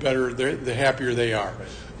word, the better, the happier they are.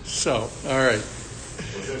 So, all right.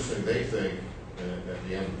 What's interesting, they think at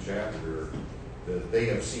the end of the chapter that they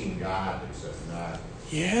have seen God, except not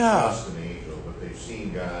just an angel, but they've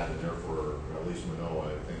seen God, and therefore, at least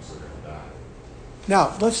Minoah thinks they're going to die.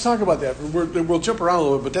 Now, let's talk about that. We'll jump around a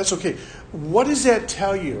little bit, but that's okay. What does that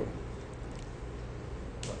tell you?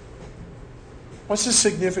 What's the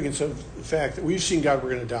significance of the fact that we've seen God, we're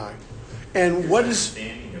going to die? And what is...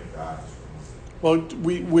 understanding of God. Well,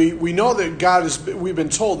 we know that God is... We've been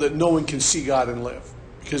told that no one can see God and live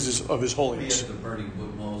because of His holiness. The burning bush,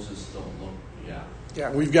 Moses, don't look. Yeah.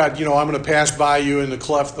 Yeah, we've got, I'm going to pass by you in the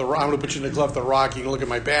cleft. I'm going to put you in the cleft of the rock. You can look at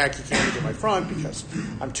my back. You can't look at my front because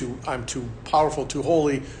I'm too powerful, too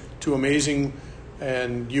holy, too amazing.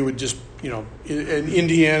 And you would just, in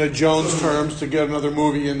Indiana Jones terms, to get another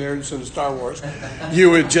movie in there instead of Star Wars,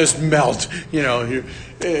 you would just melt. Indiana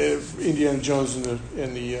Jones and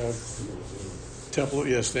the Temple.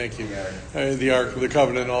 Yes, thank you. The Ark of the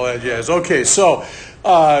Covenant and all that jazz. Okay, so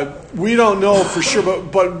we don't know for sure,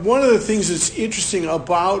 but one of the things that's interesting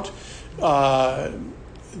about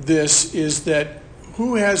this is that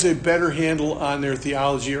who has a better handle on their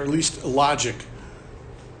theology, or at least logic?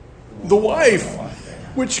 The wife,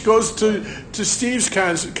 which goes to Steve's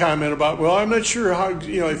comment about, well, I'm not sure how,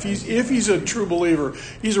 if he's a true believer,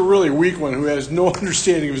 he's a really weak one who has no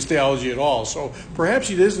understanding of his theology at all. So perhaps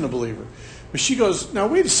he isn't a believer. But she goes, now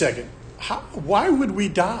wait a second, why would we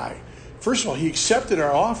die? First of all, he accepted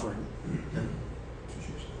our offering.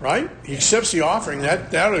 Right? He accepts the offering.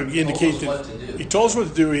 That would indicate that he told us what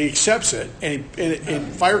to do. He accepts it,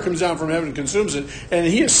 and fire comes down from heaven and consumes it. And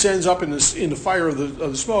he ascends up in the fire of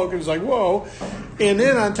the smoke, and it's like, whoa! And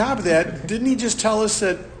then on top of that, didn't he just tell us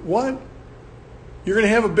that what? You're going to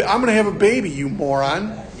have I'm going to have a baby, you moron.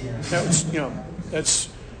 That was,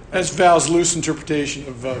 that's Val's loose interpretation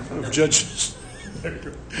of Judges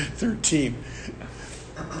 13.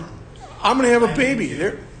 I'm going to have a baby.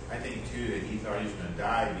 There. I think too that he thought he was going to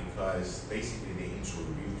die because basically the angel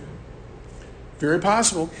rebuked him. Very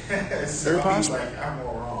possible. So Very possible. He's like, I'm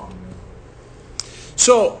all wrong.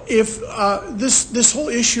 So if this whole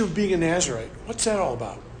issue of being a Nazarite, what's that all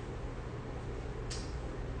about?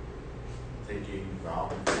 They gave you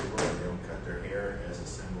vow before the Lord. They don't cut their hair as a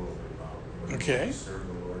symbol of their vow. When Okay. they serve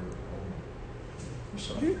the Lord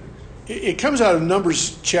only. It comes out of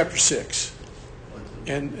Numbers chapter 6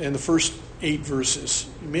 and the first 8 verses.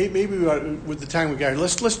 Maybe with the time we got,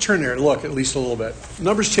 let's turn there and look at least a little bit.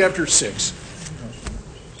 Numbers chapter 6.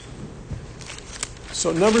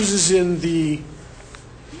 So Numbers is in the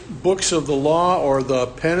books of the law, or the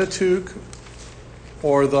Pentateuch,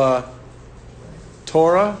 or the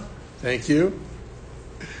Torah. Thank you.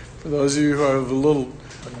 For those of you who have a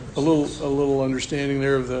little understanding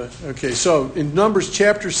there of the... Okay, so in Numbers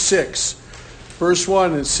chapter 6, verse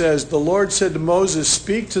 1, it says, the Lord said to Moses,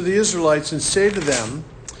 speak to the Israelites and say to them,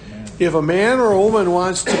 if a man or a woman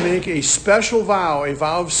wants to make a special vow, a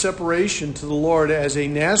vow of separation to the Lord as a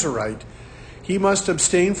Nazarite, he must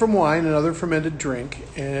abstain from wine and other fermented drink,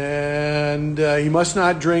 and he must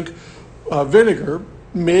not drink vinegar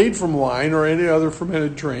made from wine or any other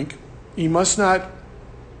fermented drink. He must not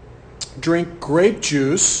drink grape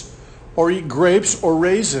juice or eat grapes or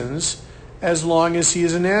raisins as long as he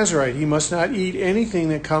is a Nazarite. He must not eat anything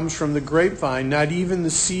that comes from the grapevine, not even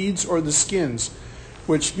the seeds or the skins,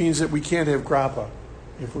 which means that we can't have grappa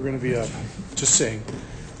if we're going to be just saying.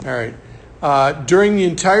 All right. During the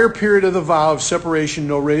entire period of the vow of separation,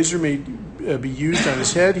 no razor may be used on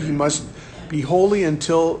his head. He must be holy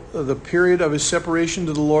until the period of his separation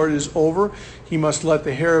to the Lord is over. He must let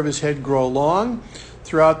the hair of his head grow long.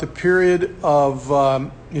 Throughout the period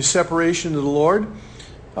of his separation to the Lord,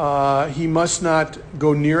 he must not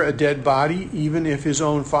go near a dead body, even if his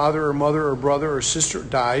own father or mother or brother or sister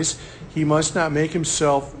dies. He must not make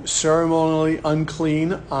himself ceremonially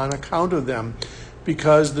unclean on account of them,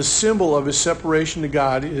 because the symbol of his separation to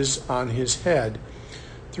God is on his head.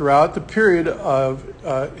 Throughout the period of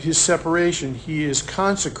his separation, he is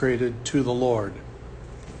consecrated to the Lord.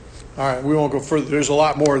 All right, we won't go further. There's a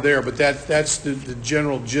lot more there, but that's the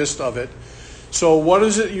general gist of it. So what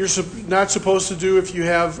is it you're not supposed to do if you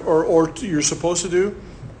have, or you're supposed to do?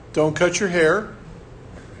 Don't cut your hair.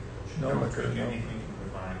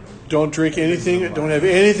 Don't drink anything. Don't have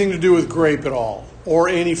anything to do with grape at all, or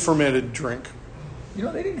any fermented drink.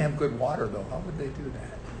 They didn't have good water, though. How would they do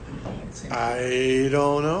that? I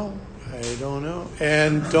don't know.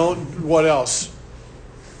 And what else?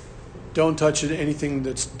 Don't touch anything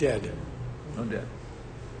that's dead. No dead.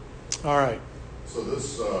 All right. So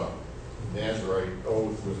this Nazarite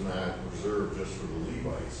oath was not reserved just for the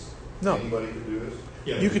Levites. No. Anybody could do this?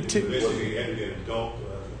 Yeah, You could basically you had to be an adult.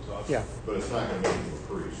 Yeah. But it's not going to make you a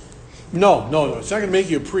priest. No. It's not going to make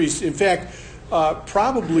you a priest. In fact,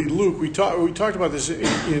 probably Luke. We talked about this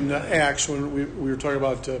in Acts when we were talking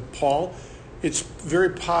about Paul. It's very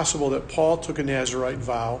possible that Paul took a Nazarite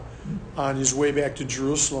vow on his way back to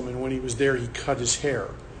Jerusalem, and when he was there, he cut his hair.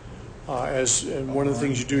 And one of the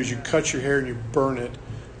things you do is you cut your hair and you burn it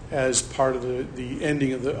as part of the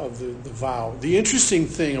ending of the vow. The interesting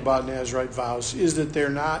thing about Nazarite vows is that they're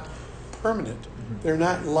not permanent. They're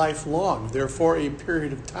not lifelong. They're for a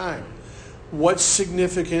period of time. What's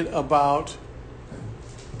significant about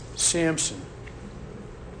Sampson?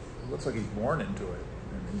 It looks like he's born into it.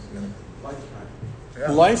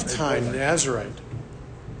 Lifetime. Lifetime Nazarite.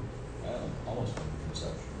 Almost from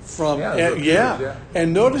conception. From Yeah.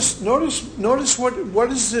 And notice what is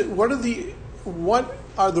it? What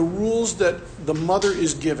are the rules that the mother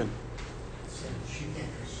is given?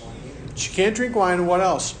 She can't drink wine. And what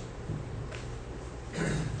else?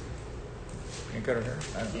 Can't cut her hair.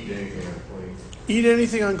 I don't know. Eat anything unclean. Eat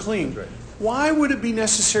anything unclean. That's right. Why would it be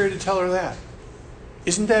necessary to tell her that?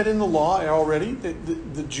 Isn't that in the law already?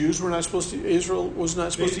 The Jews were not supposed to. Israel was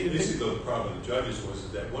not supposed to eat anything. Basically, the problem with the judges was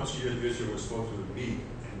that once a year Israel was supposed to meet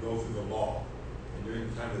and go through the law, and during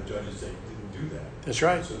the time of the judges they didn't do that. That's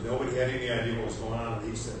right. So nobody had any idea what was going on, and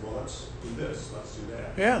he said, "Well, let's do this, let's do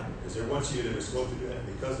that." Yeah. Because there once a year they were supposed to do that,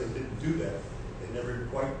 and because they didn't do that, they never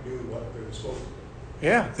quite knew what they were supposed to do.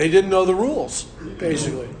 Yeah, they didn't know the rules,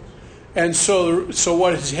 basically. And so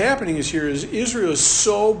what is happening here is Israel is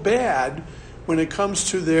so bad when it comes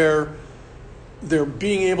to their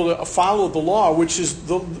being able to follow the law, which is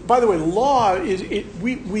by the way, law is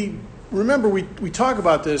we remember we talk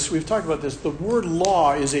about this. We've talked about this. The word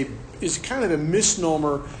law is kind of a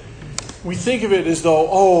misnomer. We think of it as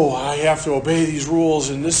though, I have to obey these rules,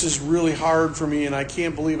 and this is really hard for me, and I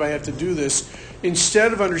can't believe I have to do this.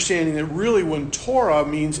 Instead of understanding that really when Torah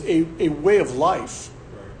means a way of life.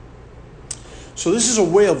 So this is a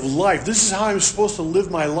way of life. This is how I'm supposed to live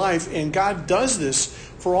my life, and God does this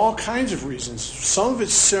for all kinds of reasons. Some of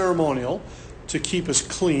it's ceremonial, to keep us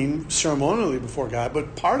clean ceremonially before God,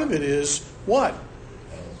 but part of it is what?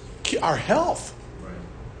 Our health.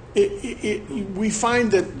 We find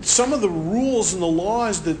that some of the rules and the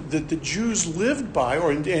laws that the Jews lived by,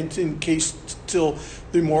 and in case still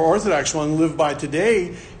the more Orthodox one live by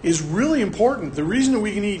today, is really important. The reason that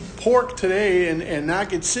we can eat pork today and not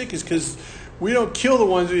get sick is because we don't kill the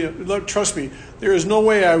ones. Look, trust me, there is no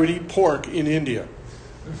way I would eat pork in India.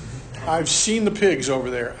 I've seen the pigs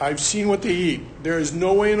over there. I've seen what they eat. There is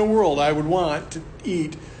no way in the world I would want to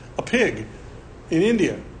eat a pig in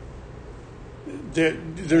India.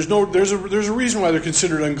 There's a reason why they're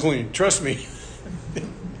considered unclean. Trust me.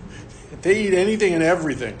 They eat anything and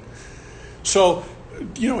everything. So,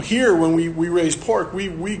 here when we raise pork, we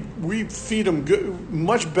feed them good,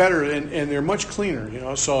 much better, and they're much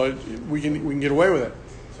cleaner. So we can get away with it.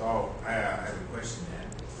 So I have a question then.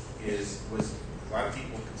 Was a lot of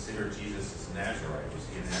people consider Jesus as a Nazarite? Was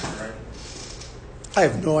he a Nazarite? I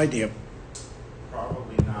have no idea.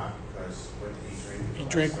 Probably not, because what did he drink? He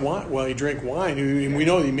drank wine. Well, he drank wine, and we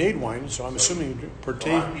know he made wine, so I'm assuming he A partaked.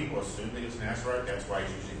 lot of people assume that he was Nazarite. That's why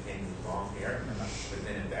he usually came with long hair. But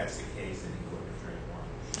then if that's the case, then he wouldn't have drank wine.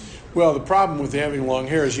 Well, the problem with having long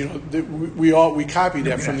hair is, we copied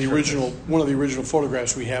that from one of the original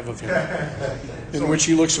photographs we have of him, in which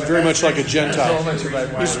he looks very much like a Gentile.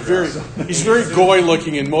 He's very goy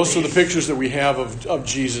looking in most of the pictures that we have of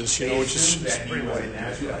Jesus, which is That he was a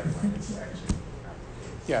Nazarite. when it's actually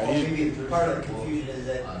yeah. Maybe part of the confusion is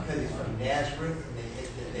that because he's from Nazareth.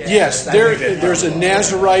 Yes, there's a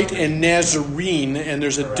Nazarite and Nazarene, and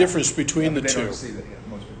there's a difference between the two.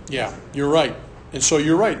 Yeah, you're right. And so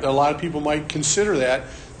you're right. A lot of people might consider that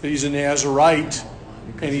he's a Nazarite,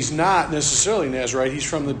 and he's not necessarily Nazarite. He's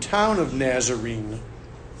from the town of Nazarene.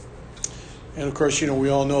 And of course, we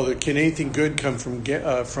all know that can anything good come from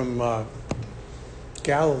Galilee,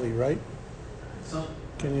 right?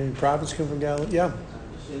 Can any prophets come from Galilee? Yeah.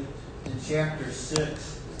 In chapter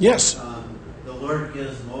 6, Yes. the Lord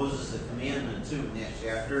gives Moses a commandment too in that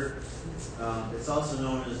chapter. It's also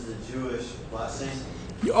known as the Jewish blessing.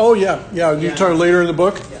 Oh, yeah. You talk later in the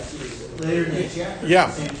book? Yeah, later in the chapter. Yeah.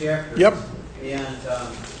 Same chapter. Yep.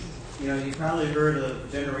 And, you probably heard of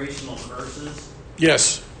generational curses.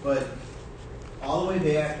 Yes. But all the way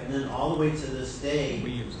back, and then all the way to this day,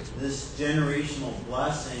 this generational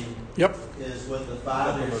blessing is what the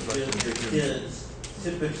fathers give their kids,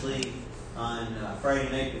 typically on Friday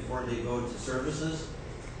night before they go to services.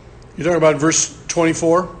 You're talking about verse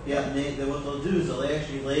 24? Yeah, and what they'll do is they'll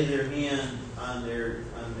actually lay their hand on their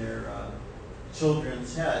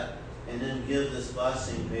children's head and then give this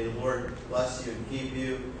blessing. May the Lord bless you and keep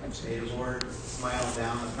you. May the Lord smile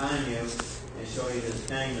down upon you and show you His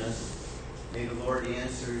kindness. May the Lord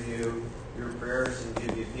answer you your prayers and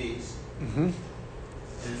give you peace. Mm-hmm.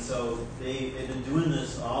 And so they've been doing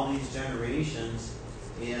this all these generations,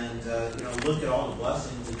 and look at all the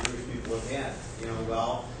blessings the Jewish people have had.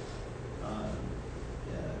 Wealth,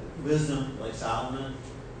 wisdom, like Solomon.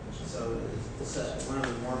 So it's one of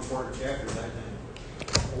the more important chapters, I think.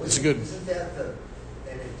 It's good. Isn't that the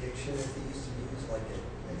benediction that they used to use, like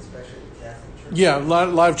especially the Catholic Church? Yeah, a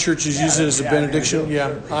lot of churches use it as a benediction.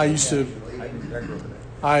 Yeah, I used to.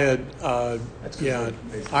 I had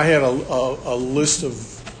a list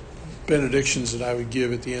of benedictions that I would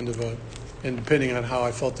give at the end of and depending on how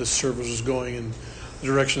I felt this service was going and the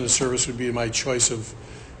direction of the service would be my choice of,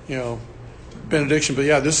 benediction. But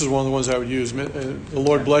yeah, this is one of the ones I would use. The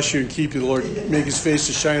Lord bless you and keep you. The Lord make His face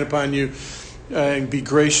to shine upon you and be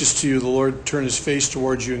gracious to you. The Lord turn His face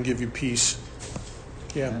towards you and give you peace.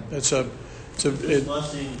 Yeah, this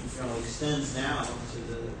blessing extends now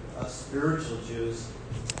to us spiritual Jews.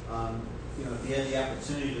 If you had the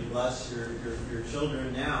opportunity to bless your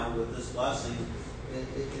children now with this blessing, it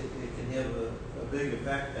can have a big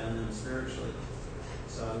effect on them spiritually.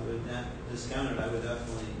 So I would not discount it. I would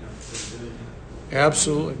definitely consider doing that.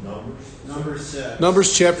 Absolutely. Numbers 6.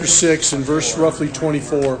 Numbers chapter 6 and verse roughly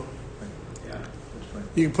 24. Yeah.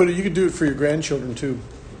 You can do it for your grandchildren too.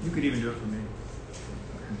 You could even do it for me.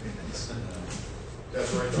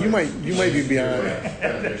 That's right. You might be beyond.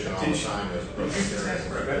 Benediction all the time as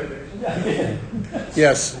Presbyterian.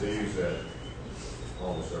 Yes. They use that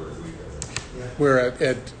almost every week. We're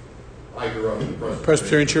at I grew up in the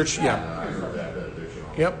Presbyterian Church. Yeah. I heard that benediction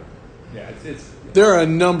all Yep. Yeah, it's There are a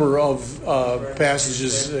number of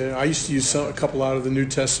passages. I used to use a couple out of the New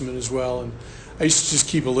Testament as well, and I used to just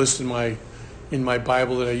keep a list in my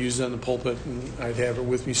Bible that I used on the pulpit, and I'd have it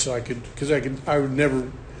with me so I would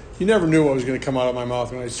never. You never knew what was going to come out of my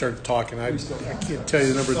mouth when I started talking. I can't tell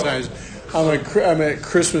you the number of times I'm at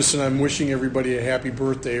Christmas and I'm wishing everybody a happy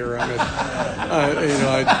birthday, or I'm at,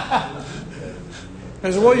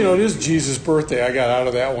 I said, well, it is Jesus' birthday. I got out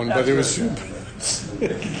of that one, but it was.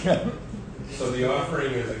 So the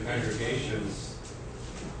offering is the congregation's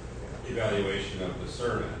evaluation of the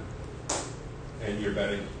sermon, and you're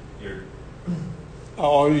betting you're.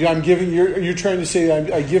 Oh, I'm giving. You're trying to say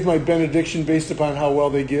I give my benediction based upon how well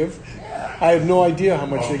they give? I have no idea how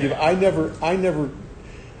much they give. I never.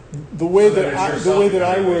 The way that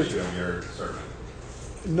I work.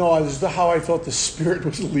 No, this is how I felt the Spirit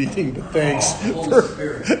was leading. But thanks. He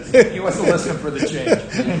wasn't listening for the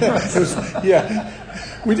change. Yeah.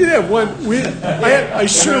 We did have one.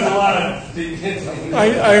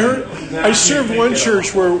 I served one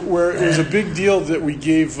church where it was a big deal that we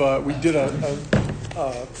gave. We did a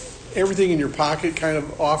everything in your pocket kind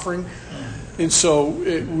of offering, and so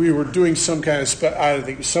we were doing some kind of. I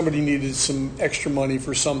think somebody needed some extra money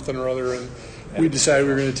for something or other, and we decided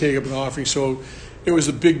we were going to take up an offering. So it was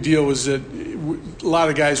a big deal. Was that a lot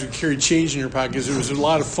of guys would carry change in their pockets. It was a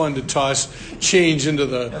lot of fun to toss change into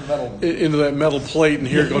that metal plate and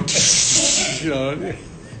hear it go.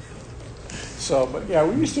 So, but yeah,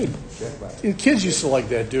 we used to. And kids used to like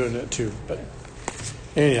that, doing it too. But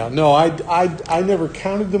anyhow, no, I never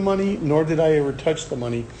counted the money, nor did I ever touch the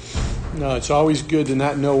money. No, it's always good to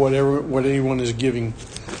not know what anyone is giving.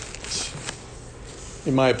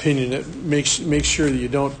 In my opinion, it makes sure that you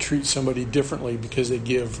don't treat somebody differently because they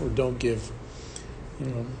give or don't give.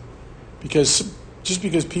 Because just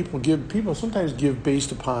because people sometimes give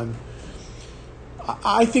based upon.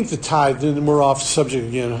 I think the tithe, and we're off subject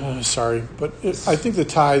again. Sorry, but I think the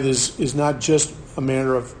tithe is not just a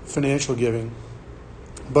matter of financial giving,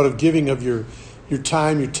 but of giving of your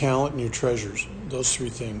time, your talent, and your treasures. Those three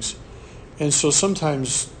things. And so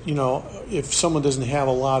sometimes, if someone doesn't have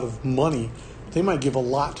a lot of money, they might give a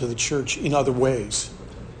lot to the church in other ways.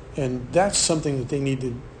 And that's something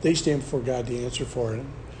that they stand before God to answer for it.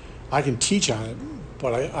 I can teach on it,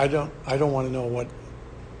 but I don't want to know what.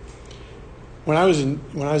 When I was in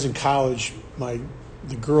college,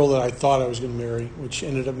 the girl that I thought I was going to marry, which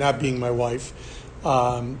ended up not being my wife,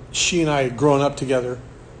 she and I had grown up together,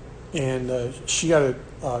 and she got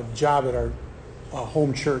a job at our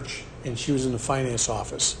home church, and she was in the finance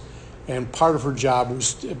office. And part of her job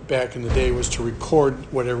was, back in the day, was to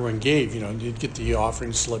record what everyone gave. You'd get the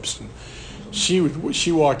offering slips. And she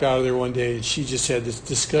walked out of there one day, and she just had this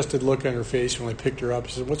disgusted look on her face when I picked her up. I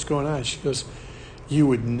said, "What's going on?" She goes, "You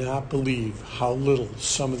would not believe how little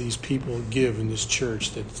some of these people give in this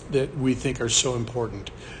church that we think are so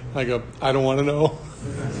important." I go, "I don't want to know."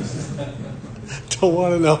 Don't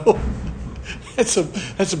want to know. That's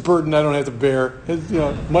a burden I don't have to bear.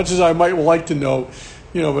 Much as I might like to know,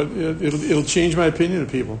 but it'll change my opinion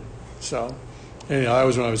of people. So, anyhow, that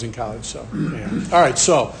was when I was in college. So, yeah. All right.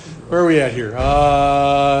 So, where are we at here?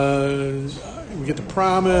 We get the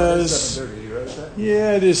promise. 7:30. You read that?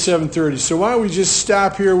 Yeah, it is 7:30. So why don't we just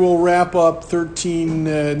stop here? We'll wrap up 13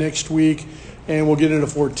 next week, and we'll get into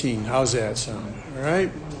 14. How's that sound? All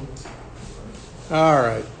right? All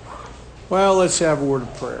right. Well, let's have a word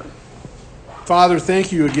of prayer. Father,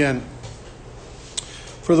 thank you again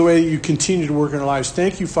for the way that you continue to work in our lives.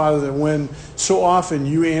 Thank you, Father, that when so often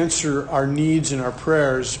you answer our needs and our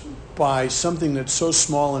prayers by something that's so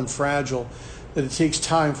small and fragile that it takes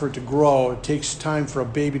time for it to grow. It takes time for a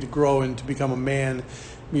baby to grow and to become a man,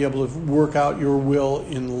 be able to work out your will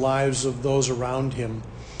in the lives of those around him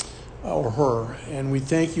or her. And we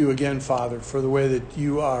thank you again, Father, for the way that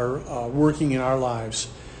you are working in our lives.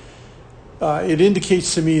 It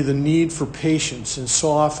indicates to me the need for patience, and so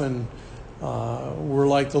often we're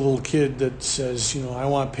like the little kid that says, I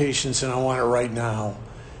want patience and I want it right now.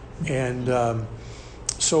 And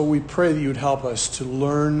so we pray that you would help us to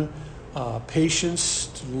learn patience,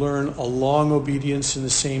 to learn a long obedience in the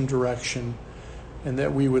same direction, and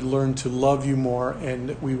that we would learn to love you more, and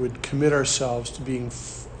that we would commit ourselves to being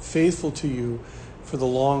faithful to you for the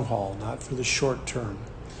long haul, not for the short term.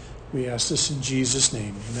 We ask this in Jesus'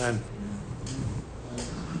 name. Amen.